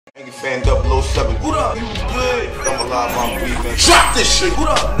Fan 007. What up? You good? I'm alive on beat, man. Drop this shit. What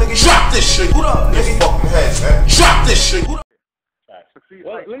up, nigga? Drop this shit. What up, nigga? Fucking head, man. Drop this shit. What up?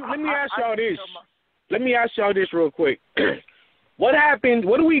 Well, let me ask y'all this. Let me ask y'all this real quick. What happened?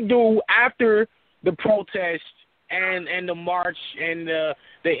 What do we do after the protest and the march and the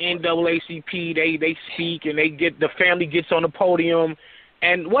NAACP? They speak and the family gets on the podium,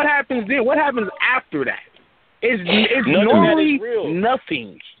 and what happens then? What happens after that? It's normally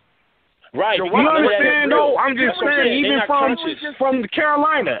nothing. Right. You understand though? I'm just saying, even from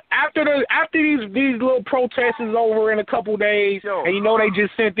Carolina, after these little protests is over in a couple days, and you know they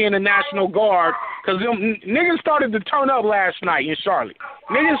just sent in the National Guard, because them niggas started to turn up last night in Charlotte.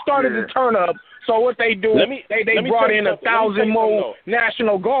 Niggas started to turn up, so what they do, they brought in 1,000 more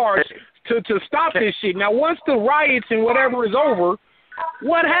National Guards to stop this shit. Now, once the riots and whatever is over,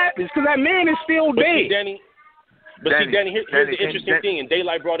 what happens? Because that man is still dead. Danny, here's the interesting thing, and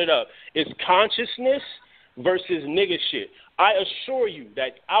Daylyt brought it up. It's consciousness versus nigga shit. I assure you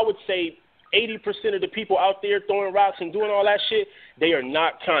that I would say 80% of the people out there throwing rocks and doing all that shit, they are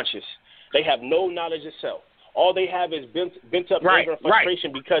not conscious. They have no knowledge of self. All they have is bent up anger and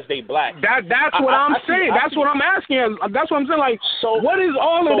frustration because they black. That's what I'm saying. That's what I'm asking. That's what I'm saying. Like, so what is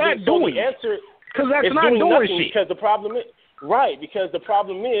all of that doing? Because that's not doing shit. Because the problem is, because the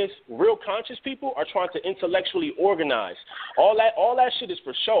problem is real conscious people are trying to intellectually organize. All that shit is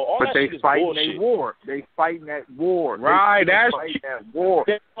for show. But they fighting a war. They fighting that war. Right, that's that war.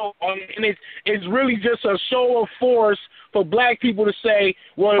 And it's really just a show of force for black people to say,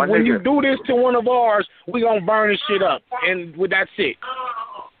 well, when you do this to one of ours, we gonna burn this shit up, and that's it.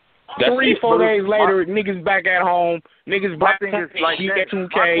 3-4 days later, niggas back at home. Niggas back like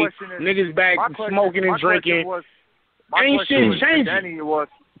 2K. Niggas back smoking and drinking. My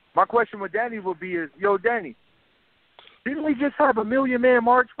question with Danny would be yo, Danny, didn't we just have a Million Man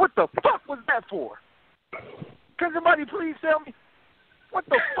March? What the fuck was that for? Can somebody please tell me? What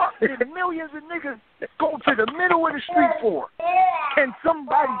the fuck did millions of niggas go to the middle of the street for? Can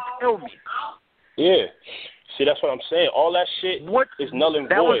somebody tell me? Yeah. See, that's what I'm saying. All that shit is null and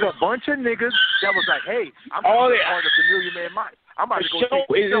void. That was a bunch of niggas that was like, hey, I'm going to be part of the Million Man March. I'm about to go take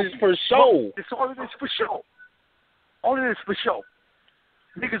a selfie. It is for show. It's all of this for show. All of this for show.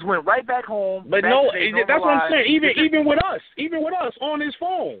 Niggas went right back home. But that's what I'm saying. Even with us on this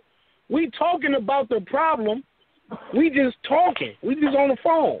phone, we talking about the problem. We just talking. We just on the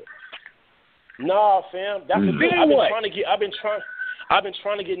phone. Nah, fam. That's the thing. I've been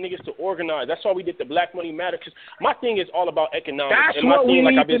trying to get niggas to organize. That's why we did the Black Money Matter. Cause my thing is all about economics. That's what we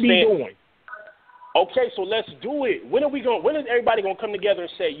need to be doing. Okay, so let's do it. When is everybody gonna come together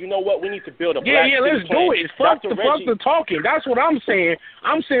and say, you know what, we need to build a black city let's plan? do it. Fuck the talking. That's what I'm saying.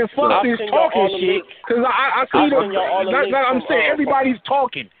 I'm saying fuck this talking shit. Because I see I'm saying everybody's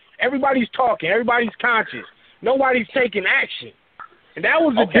talking. Everybody's talking. Everybody's conscious. Nobody's taking action. And that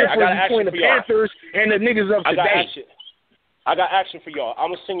was the difference between the Panthers and the niggas of today. I got action for y'all.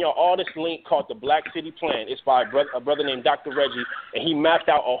 I'm going to send y'all all this link called the Black City Plan. It's by a brother named Dr. Reggie, and he mapped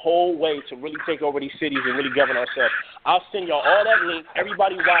out a whole way to really take over these cities and really govern ourselves. I'll send y'all all that link.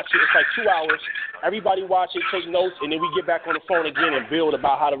 Everybody watch it. It's like 2 hours. Everybody watch it, take notes, and then we get back on the phone again and build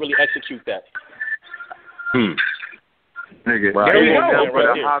about how to really execute that. Nigga, there you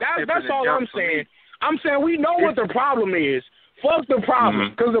go. That's all I'm saying. I'm saying we know what the problem is. Fuck the problem,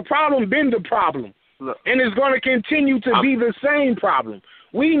 because the problem been the problem. Look, and it's going to continue to be the same problem.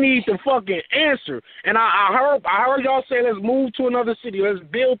 We need to fucking answer. And I heard y'all say, let's move to another city. Let's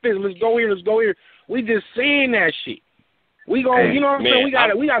build this. Let's go here. Let's go here. We just saying that shit. We gonna, you know what I'm saying?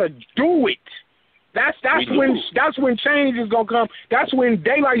 We gotta do it. That's when change is gonna come. That's when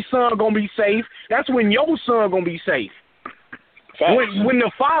Daylyt's son gonna be safe. That's when your son gonna be safe. When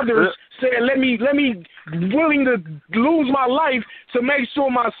the fathers said, let me willing to lose my life to make sure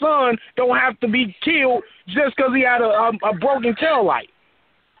my son don't have to be killed just because he had a broken tail light.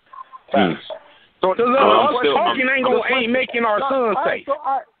 So talking ain't making our son safe.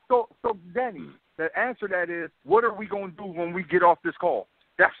 So Danny, the answer to that is, what are we gonna do when we get off this call?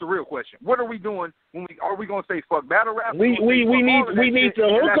 That's the real question. What are we doing when are we gonna say fuck battle rap? We need to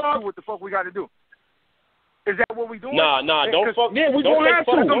hook up. What the fuck we got to do? Is that what we doing? Nah, don't fuck. Yeah, we gonna have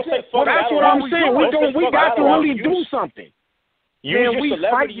to. Don't say fuck. That's what I'm saying. We got to really do something. Use your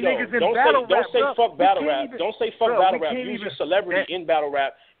celebrity, though. Don't say fuck battle rap. Don't say fuck battle rap. Use your celebrity in battle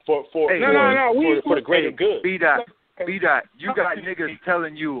rap for the greater good. Bdot, you got niggas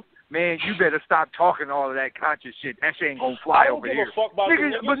telling you, man, you better stop talking all of that conscious shit. That shit ain't gonna fly over here. I don't give a fuck about them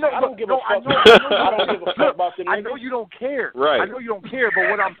niggas. I don't give a fuck about them niggas. I know you don't care. Right. I know you don't care, but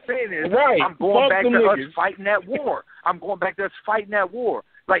what I'm saying is, I'm going back to us fighting that war. I'm going back to us fighting that war.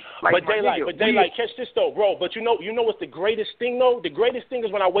 Like but Daylyt, catch this though, bro. But you know what's the greatest thing though? The greatest thing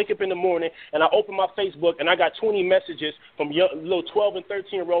is when I wake up in the morning and I open my Facebook and I got 20 messages from little 12 and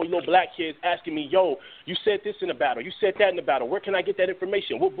 13-year-old little black kids asking me, yo, you said this in the battle, you said that in the battle. Where can I get that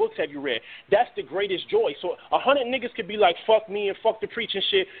information? What books have you read? That's the greatest joy. So 100 niggas could be like, fuck me and fuck the preaching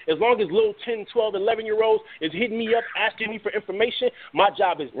shit. As long as little 10, 12, 11-year-olds is hitting me up asking me for information, my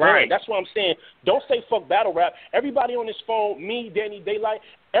job is done. Right. That's what I'm saying. Don't say fuck battle rap. Everybody on this phone, me, Danny, Daylyt,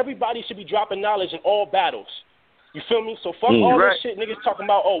 everybody should be dropping knowledge in all battles. You feel me? So fuck all this shit niggas talking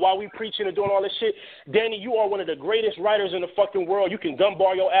about, oh, while we preaching and doing all this shit. Danny, you are one of the greatest writers in the fucking world. You can gun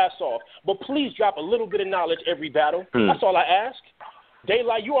bar your ass off. But please drop a little bit of knowledge every battle. That's all I ask.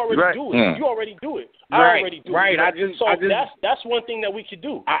 Daylyt, you already do it. You already do it. I already do it. So that's one thing that we could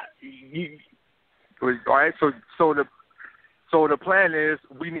do. All right, so the plan is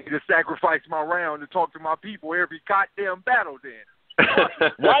we need to sacrifice my round to talk to my people every goddamn battle then.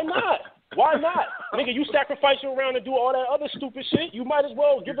 Why not? Why not? Nigga, you sacrifice your round to do all that other stupid shit, you might as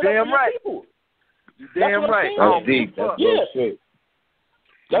well give it up for your people. You're damn right. That's deep. That's real shit.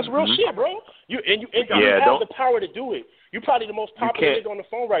 That's real shit, bro. You have the power to do it. You're probably the most popular nigga on the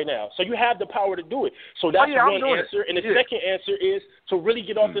phone right now. So you have the power to do it. So that's one answer. And the second answer is to really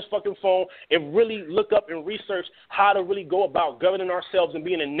get off this fucking phone and really look up and research how to really go about governing ourselves and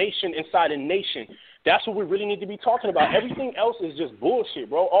being a nation inside a nation. That's what we really need to be talking about. Everything else is just bullshit,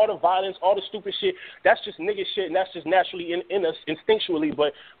 bro. All the violence, all the stupid shit, that's just nigga shit, and that's just naturally in us instinctually.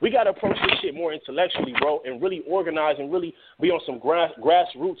 But we got to approach this shit more intellectually, bro, and really organize and really be on some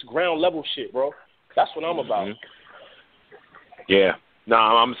grassroots, ground level shit, bro. That's what I'm about. Yeah. No,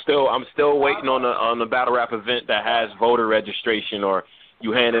 I'm still waiting on the battle rap event that has voter registration, or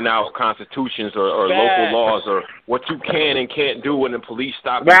you handing out constitutions or local laws, or what you can and can't do when the police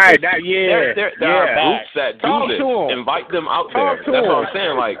stop you. Right, there are groups that do this. Invite them out there. That's what I'm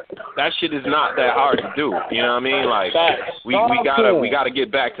saying. Like, that shit is not that hard to do. You know what I mean? Like, we gotta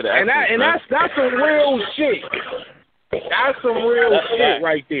get back to the essence, and that's some real shit. That's some real shit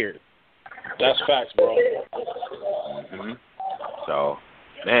right there. That's facts, bro. So,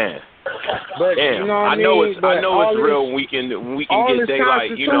 man. But damn, you know I know it's real when we can get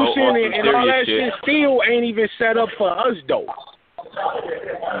Daylyt, you know, off some and all that shit still ain't even set up for us though.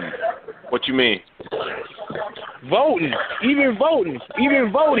 What you mean? Voting,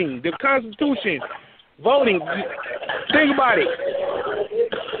 the Constitution, voting. Think about it.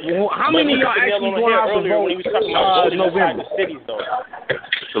 How many of y'all actually going out to vote? When he was talking about November. The cities, though.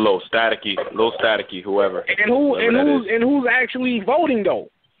 It's a little staticky, whoever. And who's actually voting though?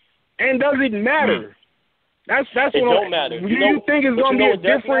 And does it matter? That's what don't matter. Do you think it's going to be a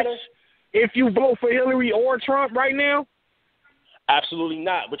difference if you vote for Hillary or Trump right now? Absolutely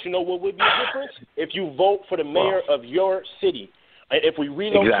not. But you know what would be a difference? If you vote for the mayor of your city. If we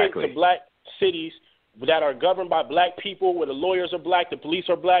relocate to black cities that are governed by black people, where the lawyers are black, the police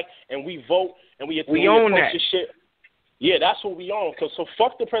are black, and we vote and we own that shit. Yeah, that's what we own. So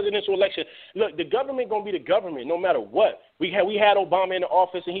fuck the presidential election. Look, the government gonna be the government no matter what. We had Obama in the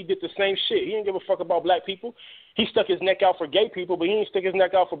office and he did the same shit. He didn't give a fuck about black people. He stuck his neck out for gay people, but he didn't stick his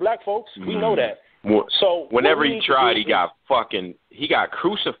neck out for black folks. We know that. So whenever he tried, he got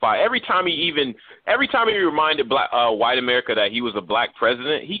crucified. Every time he reminded white America that he was a black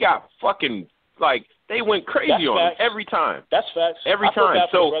president, he got fucking like they went crazy on him every time. That's facts. Every time.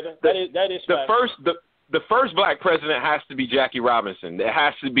 So that is facts. The first black president has to be Jackie Robinson. It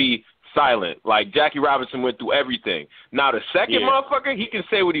has to be silent. Like, Jackie Robinson went through everything. Now, the second motherfucker, he can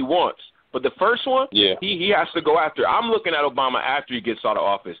say what he wants. But the first one, he has to go after. I'm looking at Obama after he gets out of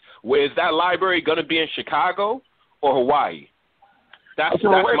office. Where is that library going to be in Chicago or Hawaii? That's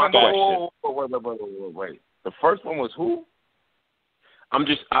my question. Wait. The first one was who?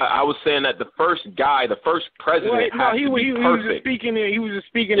 I was saying that the first president has to be perfect. He was just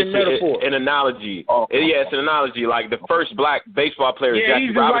speaking in metaphor. An analogy. It's an analogy. Like the first black baseball player,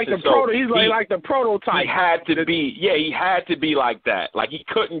 Jackie Robinson. He's like the prototype. He had to be like that. Like he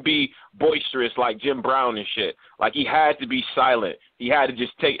couldn't be boisterous like Jim Brown and shit. Like he had to be silent. He had to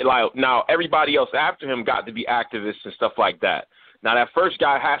just take it. Like now everybody else after him got to be activists and stuff like that. Now that first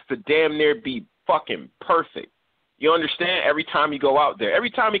guy has to damn near be fucking perfect. You understand? Every time you go out there,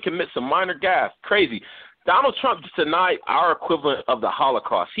 every time he commits a minor gaffe, crazy. Donald Trump just denied our equivalent of the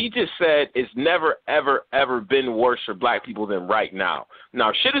Holocaust. He just said it's never, ever, ever been worse for black people than right now.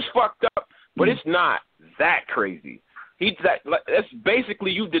 Now, shit is fucked up, but it's not that crazy. That's basically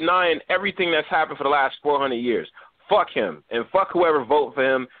you denying everything that's happened for the last 400 years. Fuck him, and fuck whoever vote for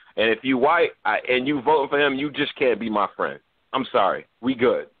him. And if you white and you voting for him, you just can't be my friend. I'm sorry. We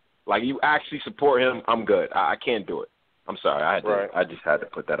good. Like, you actually support him, I'm good. I can't do it. I'm sorry. I just had to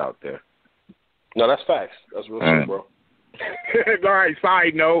put that out there. No, that's facts. That's real shit, bro. All right,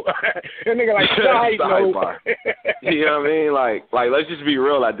 side note. That nigga like side note. You know what I mean? Like let's just be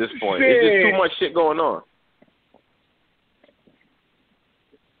real at this point. It's just too much shit going on.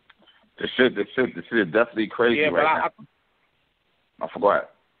 The shit is definitely crazy right now. I forgot.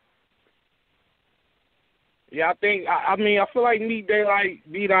 Yeah, I think. I feel like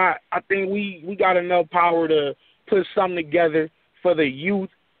Bdot. I think we got enough power to put something together for the youth,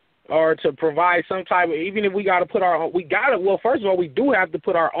 or to provide some type of. Even if we got to put our own, well, first of all, we do have to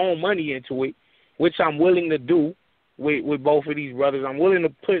put our own money into it, which I'm willing to do with both of these brothers. I'm willing to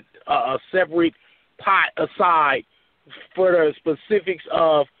put a separate pot aside for the specifics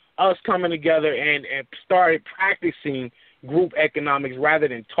of us coming together and started practicing group economics rather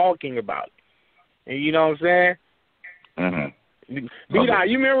than talking about it. And you know what I'm saying? Mm-hmm. Bdot,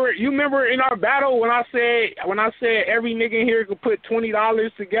 you remember in our battle when I said every nigga in here could put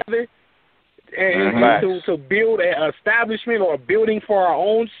 $20 together and to build an establishment or a building for our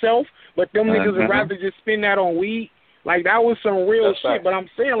own self, but them niggas would rather just spend that on weed. Like, that was some real shit. Right. But I'm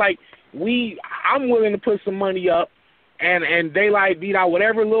saying, like, I'm willing to put some money up, and Daylyt, Bdot,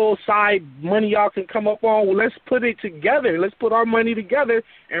 whatever little side money y'all can come up on, well, let's put it together. Let's put our money together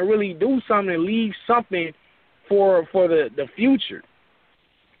and really do something and leave something for the future.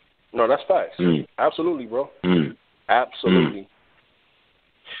 No, that's facts. Absolutely, bro. Absolutely.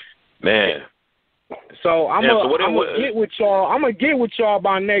 Man. So I'm gonna get with y'all. I'm gonna get with y'all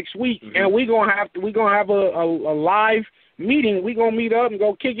by next week, and we're gonna have a live meeting. We're gonna meet up and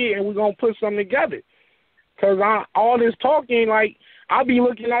go kick it, and we're gonna put something together. Cause all this talking, like, I'll be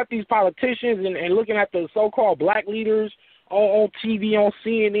looking at these politicians and looking at the so-called black leaders on TV, on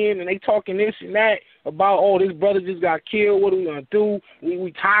CNN, and they talking this and that about, oh, this brother just got killed. What are we gonna do?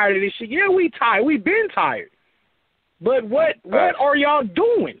 We tired of this shit. Yeah, we tired. We've been tired. But what are y'all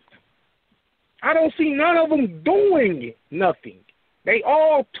doing? I don't see none of them doing nothing. They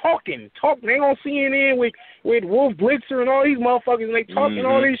all talking. They on CNN with Wolf Blitzer and all these motherfuckers, and they talking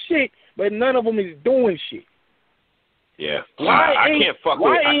all this shit, but none of them is doing shit. Yeah, I can't fuck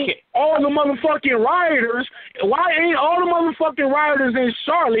with. Why ain't all the motherfucking rioters in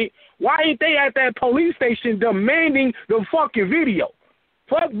Charlotte? Why ain't they at that police station demanding the fucking video?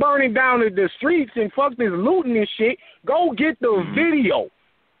 Fuck burning down the streets and fuck this looting and shit. Go get the video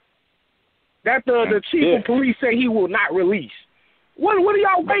that the chief of police say he will not release. What are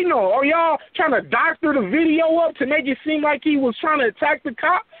y'all waiting on? Are y'all trying to doctor the video up to make it seem like he was trying to attack the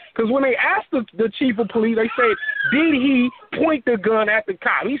cop? Because when they asked the chief of police, they said, did he point the gun at the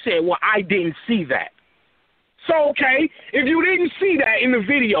cop? He said, well, I didn't see that. So, okay, if you didn't see that in the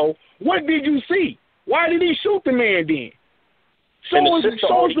video, what did you see? Why did he shoot the man then? Show us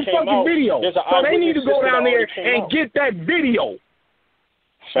the fucking video. So they need to go down there and get that video.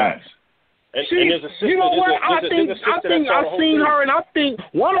 Facts. And there's a sister, you know what? I think I've seen her, and I think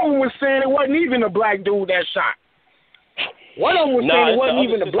one of them was saying it wasn't even the black dude that shot. One of them was saying it wasn't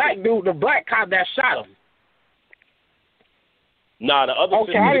even the black dude, the black cop that shot him. Nah, the other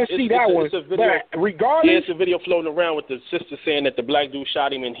sister. Okay, I didn't see that one. But regardless, there's a video floating around with the sister saying that the black dude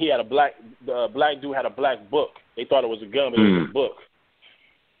shot him, and the black dude had a black book. They thought it was a gun, but it was a book.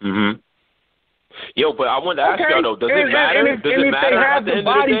 Yo, but I wanted to ask y'all though, does it matter? Does it matter at the end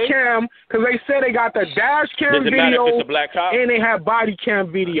of the day? Cam, because they said they got the dash cam video, and they have body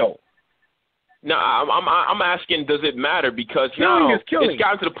cam video. No, I'm asking, does it matter? Because now it's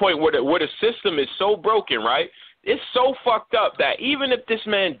gotten to the point where the system is so broken, right? It's so fucked up that even if this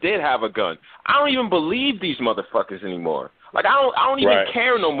man did have a gun, I don't even believe these motherfuckers anymore. Like, I don't even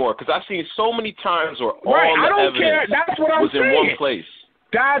care no more, because I've seen so many times where all the evidence was in one place.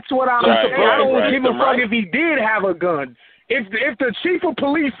 That's what I'm saying. I don't give a fuck if he did have a gun. If the chief of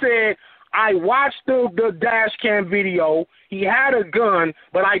police said, I watched the dash cam video, he had a gun,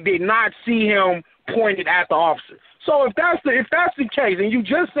 but I did not see him pointed at the officer. So if that's the case, and you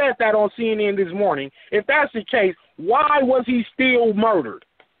just said that on CNN this morning, if that's the case, why was he still murdered?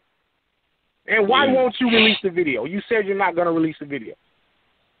 And why won't you release the video? You said you're not going to release the video.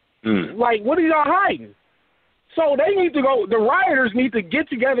 Like, what are y'all hiding? So they need to go, the rioters need to get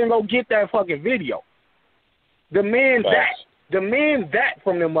together and go get that fucking video. Demand that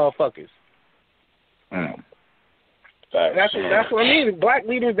from them motherfuckers. That's what I mean. The black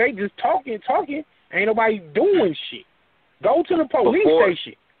leaders, they just talking. Ain't nobody doing shit. Go to the police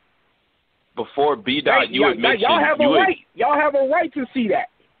station. Before Bdot, you had mentioned y'all have a right. Y'all have a right to see that.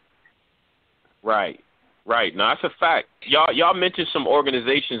 Right. No, that's a fact. Y'all mentioned some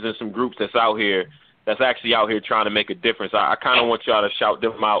organizations and some groups that's actually out here trying to make a difference. I kind of want y'all to shout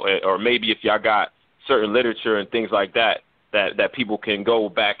them out, or maybe if y'all got certain literature and things like that people can go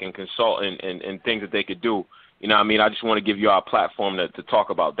back and consult and things that they could do. You know what I mean? I just want to give you our platform to talk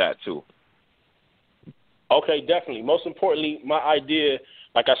about that too. Okay, definitely. Most importantly, my idea,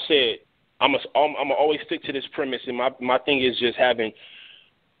 like I said, I'm gonna always stick to this premise, and my thing is just having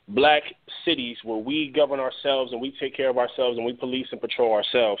black cities where we govern ourselves and we take care of ourselves and we police and patrol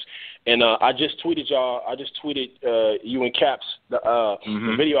ourselves. And I just tweeted y'all. I just tweeted you and Caps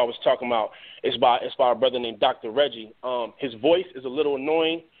the video I was talking about. It's by a brother named Dr. Reggie. His voice is a little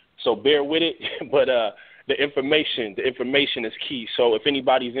annoying, so bear with it. But the information is key. So if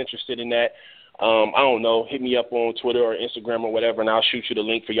anybody's interested in that, I don't know, hit me up on Twitter or Instagram or whatever, and I'll shoot you the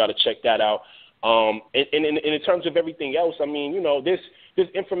link for y'all to check that out. And in terms of everything else, I mean, you know, there's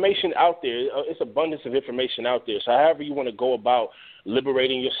information out there. It's abundance of information out there. So however you want to go about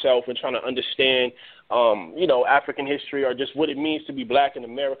liberating yourself and trying to understand, you know, African history or just what it means to be black in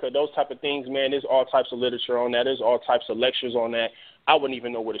America, those type of things, man, there's all types of literature on that. There's all types of lectures on that. I wouldn't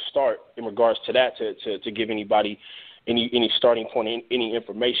even know where to start in regards to that to give anybody any starting point, any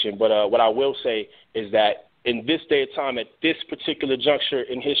information. But what I will say is that in this day of time, at this particular juncture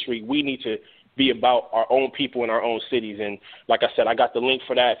in history, we need to be about our own people in our own cities. And like I said, I got the link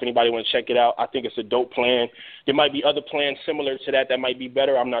for that. If anybody want to check it out, I think it's a dope plan. There might be other plans similar to that might be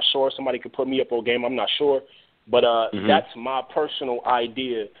better. I'm not sure. Somebody could put me up on game. I'm not sure. But that's my personal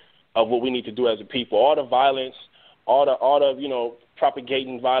idea of what we need to do as a people. All the violence, all the you know,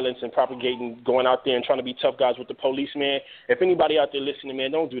 propagating violence and propagating going out there and trying to be tough guys with the police, man. If anybody out there listening,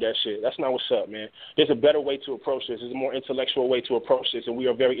 man, don't do that shit. That's not what's up, man. There's a better way to approach this. There's a more intellectual way to approach this, and we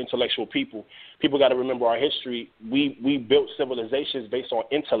are very intellectual people. People got to remember our history. We built civilizations based on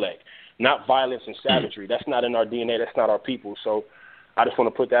intellect, not violence and savagery. That's not in our DNA. That's not our people. So I just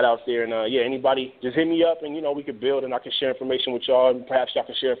want to put that out there. And, yeah, anybody, just hit me up, and, you know, we could build, and I can share information with y'all, and perhaps y'all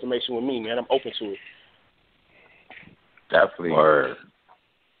can share information with me, man. I'm open to it. Definitely. Word.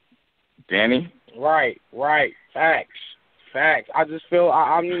 Danny? Right. Facts. I just feel,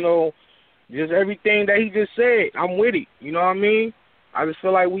 I'm, you know, just everything that he just said, I'm with it. You know what I mean? I just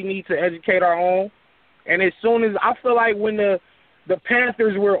feel like we need to educate our own. And as soon as, I feel like when the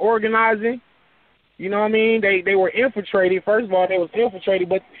Panthers were organizing, you know what I mean, they were infiltrated. First of all, they was infiltrated,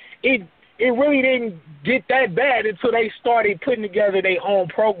 but it really didn't get that bad until they started putting together their own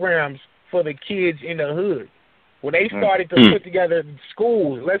programs for the kids in the hood. When they started to put together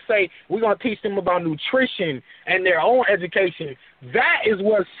schools, let's say we're going to teach them about nutrition and their own education, that is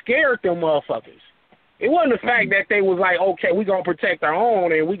what scared them motherfuckers. It wasn't the fact that they was like, okay, we're going to protect our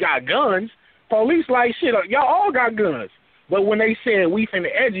own and we got guns. Police like, shit, y'all all got guns. But when they said we finna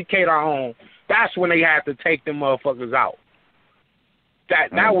educate our own, that's when they had to take them motherfuckers out.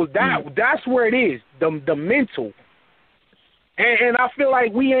 That's where it is, the mental. And I feel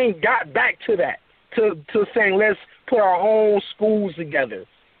like we ain't got back to that. To saying let's put our own schools together,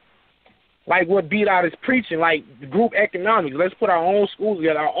 like what Bdot is preaching, like group economics. Let's put our own schools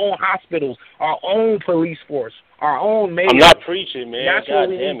together, our own hospitals, our own police force, our own mayors. I'm not preaching, man. That's what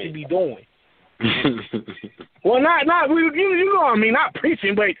we need to be doing. Well, not you know what I mean, not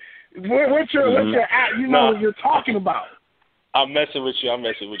preaching, but what you're talking about. I'm messing with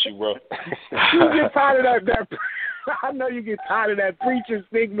you, bro. You get tired of that. I know you get tired of that preaching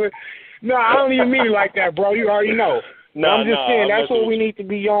stigma. No, I don't even mean it like that, bro. You already know. I'm just saying that's what we need to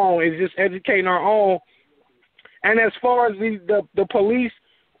be on, is just educating our own. And as far as the police,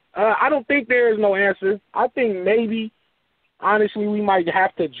 I don't think there is no answer. I think maybe, honestly, we might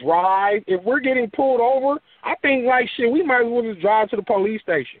have to drive. If we're getting pulled over, I think, like, shit, we might as well just drive to the police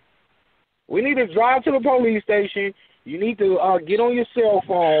station. We need to drive to the police station. You need to get on your cell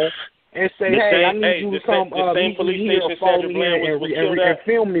phone and say, I need you to come police station follow me and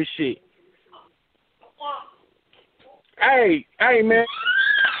film this shit. Hey, man,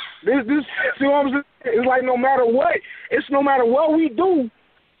 this, see what I'm saying? It's like no matter what we do,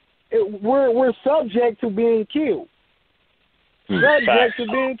 we're subject to being killed. Subject to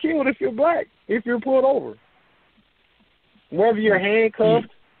being killed if you're black, if you're pulled over. Whether you're handcuffed,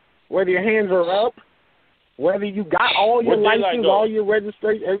 whether your hands are up, whether you got all your license, all your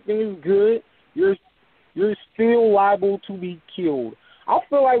registration, everything is good, you're still liable to be killed. I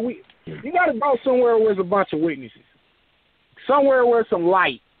feel like you got to go somewhere where there's a bunch of witnesses. Somewhere where some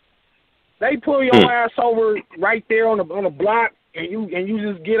light. They pull your ass over right there on the block, and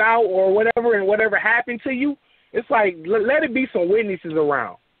you just get out or whatever, and whatever happened to you, it's like let it be some witnesses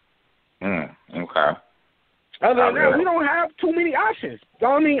around. Okay. Other than that, we don't have too many options.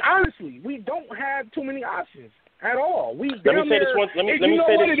 I mean, honestly, we don't have too many options at all. Let me say this one. Let me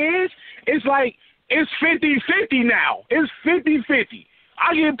say what it is? It's like it's 50-50 now. It's 50-50.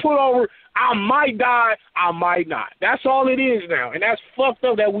 I get pulled over. I might die, I might not. That's all it is now, and that's fucked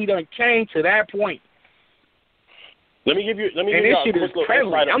up that we done came to that point. Let me give you and this shit is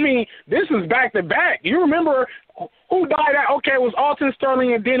prevalent. I mean, this is back to back. You remember who died? Okay, it was Alton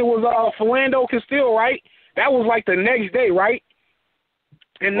Sterling, and then it was Philando Castile, right? That was like the next day, right?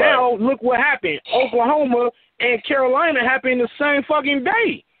 And now look what happened. Oklahoma and Carolina happened the same fucking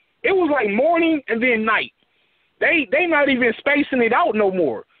day. It was like morning and then night. They not even spacing it out no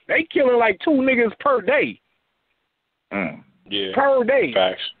more. They killing like 2 niggas per day. Yeah. Per day.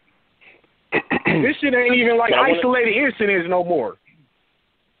 Facts. This shit ain't even like isolated incidents no more.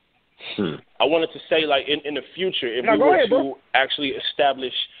 I wanted to say, like, in the future, if we were to actually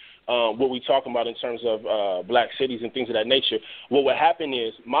establish what we're talking about in terms of black cities and things of that nature, what would happen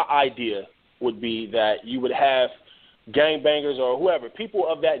is, my idea would be that you would have gangbangers or whoever, people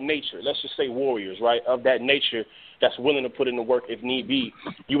of that nature, let's just say warriors, right, of that nature that's willing to put in the work if need be.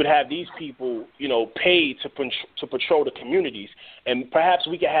 You would have these people, you know, paid to patrol the communities. And perhaps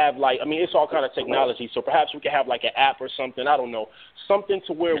we could have, like, I mean, it's all kind of technology, so perhaps we could have, like, an app or something, I don't know, something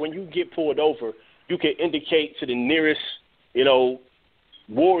to where when you get pulled over, you can indicate to the nearest, you know,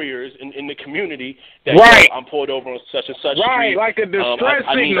 warriors in the community that I'm pulled over on such and such street. Like a distress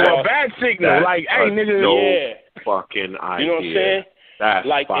signal, a bad signal. Like, hey, nigga, fucking idea. You know what I'm saying? That's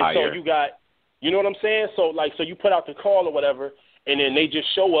like, fire. And so you got, you know what I'm saying? So, like, so you put out the call or whatever, and then they just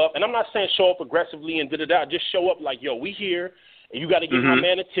show up. And I'm not saying show up aggressively and da-da-da. Just show up like, yo, we here, and you got to give my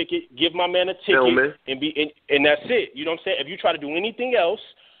man a ticket, and that's it. You know what I'm saying? If you try to do anything else,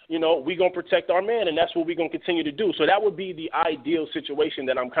 you know, we're going to protect our man, and that's what we're going to continue to do. So that would be the ideal situation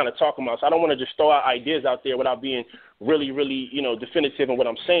that I'm kind of talking about. So I don't want to just throw out ideas out there without being really, really, you know, definitive in what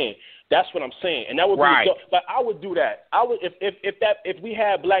I'm saying. That's what I'm saying, and that would be but I would do that. I would if we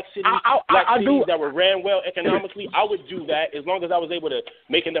had black cities, cities that were ran well economically, I would do that as long as I was able to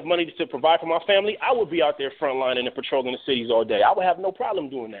make enough money to provide for my family. I would be out there frontlining and patrolling the cities all day. I would have no problem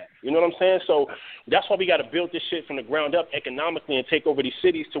doing that. You know what I'm saying? So that's why we got to build this shit from the ground up economically and take over these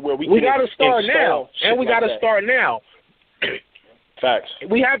cities to where we got to start now, and we got to start now. Facts.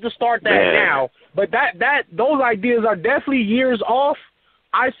 We have to start that now, but those ideas are definitely years off.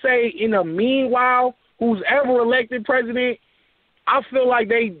 I say in the meanwhile, who's ever elected president, I feel like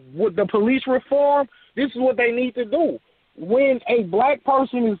with the police reform, this is what they need to do. When a black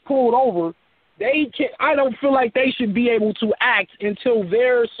person is pulled over, I don't feel like they should be able to act until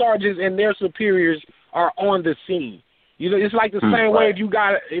their sergeants and their superiors are on the scene. You know, it's like the same way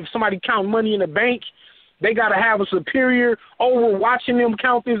if somebody count money in the bank, they got to have a superior over watching them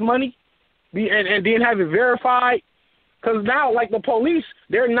count this money and then have it verified. Because now, like the police,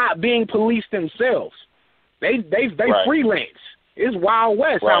 they're not being police themselves. They freelance. It's Wild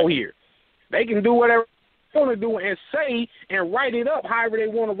West out here. They can do whatever they want to do and say and write it up however they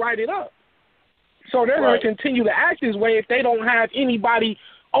want to write it up. So they're going to continue to act this way if they don't have anybody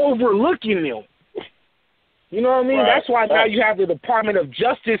overlooking them. You know what I mean? That's why now you have the Department of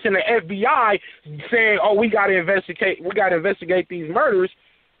Justice and the FBI saying, "Oh, we got to investigate these murders."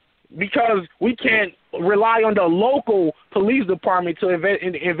 Because we can't rely on the local police department to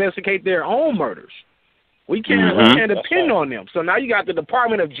investigate their own murders. We can't depend on them. So now you got the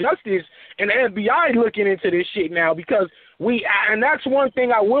Department of Justice and the FBI looking into this shit now because and that's one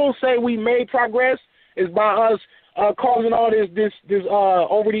thing I will say we made progress is by us causing all this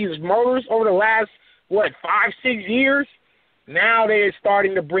over these murders over the last, 5-6 years. Now they're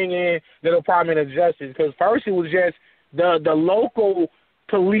starting to bring in the Department of Justice because first it was just the local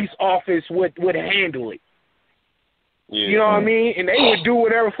police office would handle it. Yeah. You know what I mean? And they would do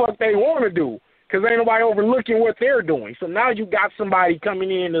whatever fuck they want to do because ain't nobody overlooking what they're doing. So now you got somebody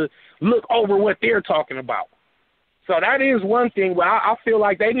coming in to look over what they're talking about. So that is one thing, but I feel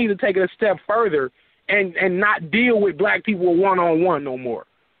like they need to take it a step further and not deal with black people one-on-one no more.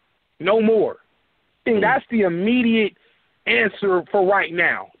 No more. I think that's the immediate answer for right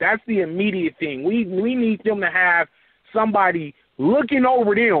now. That's the immediate thing. We need them to have somebody looking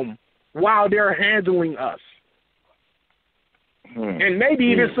over them while they're handling us. And maybe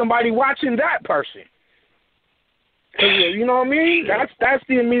even somebody watching that person. You know what I mean? That's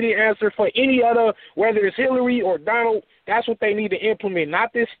the immediate answer for any other, whether it's Hillary or Donald, that's what they need to implement.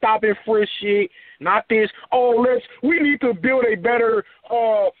 Not this stop and frisk shit, not this, we need to build a better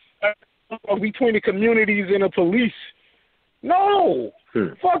between the communities and the police. No.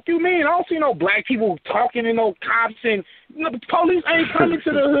 Fuck you mean? I don't see no black people talking to no cops and the police ain't coming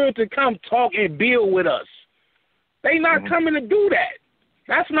to the hood to come talk and build with us. They not coming to do that.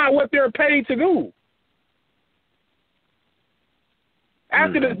 That's not what they're paid to do.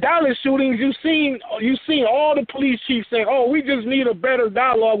 After the Daylyt shootings, you seen all the police chiefs saying, "Oh, we just need a better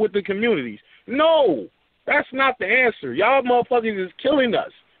dialogue with the communities." No, that's not the answer. Y'all motherfuckers is killing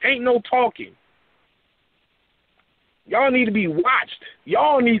us. Ain't no talking. Y'all need to be watched.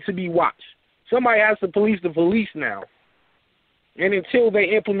 Y'all need to be watched. Somebody has to police the police now. And until they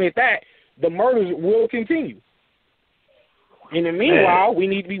implement that, the murders will continue. In the meanwhile, we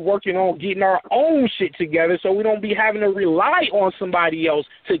need to be working on getting our own shit together so we don't be having to rely on somebody else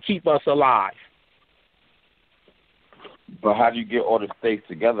to keep us alive. But how do you get all the states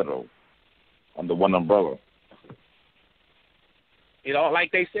together, though, under one umbrella? It all,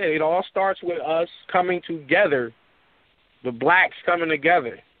 like they said, it all starts with us coming together, the blacks coming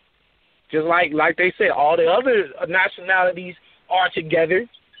together. Just like they said, all the other nationalities are together.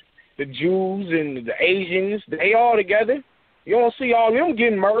 The Jews and the Asians, they all together. You don't see all of them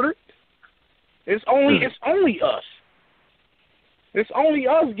getting murdered. It's only us. It's only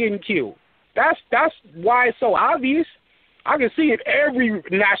us getting killed. That's why it's so obvious. I can see if every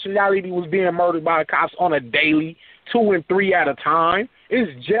nationality was being murdered by the cops on a daily, 2 and 3 at a time.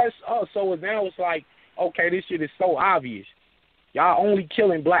 It's just us. So now it's like, okay, this shit is so obvious. Y'all only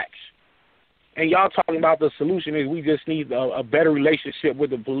killing blacks. And y'all talking about the solution is we just need a better relationship with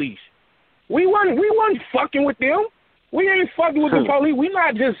the police. We wasn't fucking with them. We ain't fucking with the police. We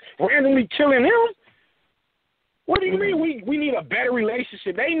not just randomly killing them. What do you mean we need a better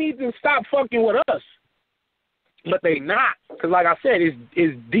relationship? They need to stop fucking with us. But they not. Because like I said,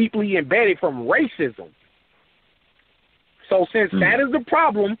 it's deeply embedded from racism. So since that is the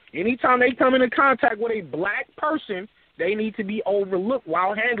problem, anytime they come into contact with a black person, they need to be overlooked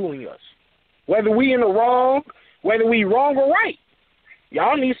while handling us. Whether we in the wrong, whether we wrong or right.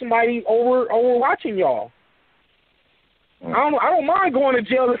 Y'all need somebody over watching y'all. I don't mind going to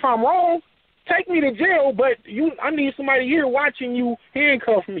jail if I'm wrong. Take me to jail, but I need somebody here watching you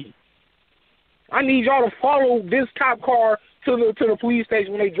handcuff me. I need y'all to follow this cop car to the police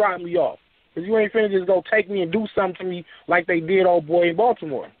station when they drop me off. Because you ain't finna just go take me and do something to me like they did old boy in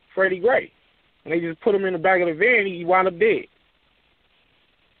Baltimore, Freddie Gray. And they just put him in the back of the van and he wound up dead.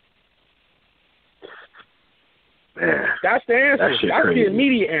 Man, that's the answer. That's crazy. The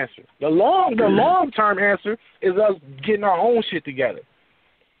immediate answer. The long-term answer is us getting our own shit together.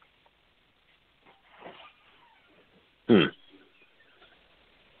 Man,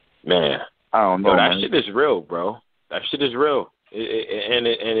 I don't know. That shit is real, bro. That shit is real. And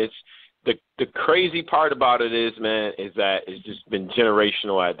it's the crazy part about it is, man, is that it's just been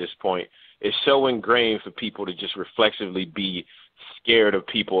generational at this point. It's so ingrained for people to just reflexively be scared of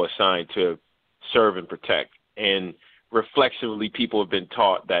people assigned to serve and protect. And reflexively, people have been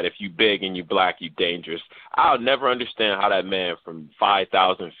taught that if you big and you black, you dangerous. I'll never understand how that man from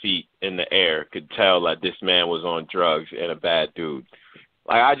 5,000 feet in the air could tell that this man was on drugs and a bad dude.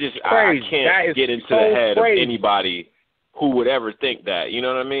 Like I can't get into the head of anybody who would ever think that. You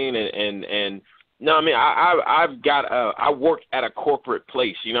know what I mean? And no, I mean I work at a corporate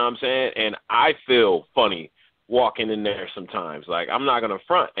place. You know what I'm saying? And I feel funny walking in there sometimes. Like I'm not gonna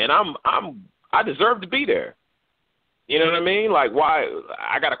front, and I deserve to be there. You know what I mean? Like, why?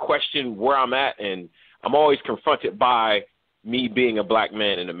 I got to question where I'm at, and I'm always confronted by me being a black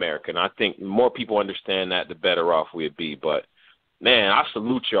man in America. And I think the more people understand that, the better off we'd be. But, man, I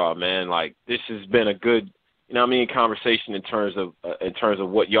salute y'all, man. Like, this has been a good, you know what I mean, conversation in terms of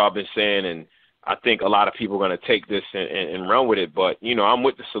what y'all been saying. And I think a lot of people are going to take this and run with it. But, you know, I'm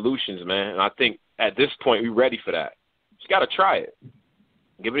with the solutions, man. And I think at this point we're ready for that. Just got to try it.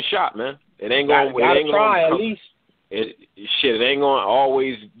 Give it a shot, man. It ain't going to try at least. It ain't going to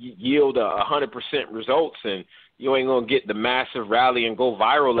always yield 100% results, and you ain't going to get the massive rally and go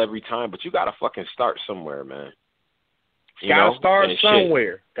viral every time, but you got to fucking start somewhere, man. Gotta start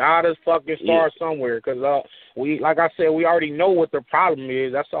somewhere. Gotta fucking start somewhere, because like I said, we already know what the problem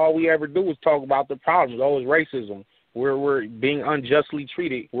is. That's all we ever do is talk about the problems. Always racism. We're being unjustly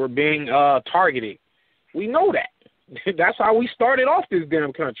treated. We're being targeted. We know that. That's how we started off this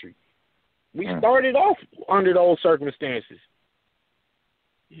damn country. We started off under those circumstances.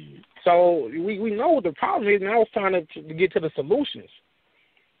 So we know what the problem is. Now it's time to get to the solutions.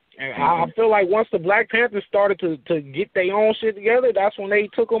 And I feel like once the Black Panthers started to get their own shit together, that's when they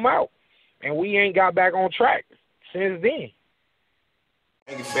took them out. And we ain't got back on track since then.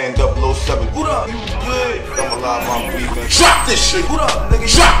 Fan 007, what up? You good? I'm alive, I'm breathing. Drop this shit. What up, nigga?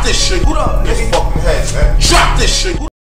 Drop this shit. What up, nigga? Fucking head, man. Drop this shit.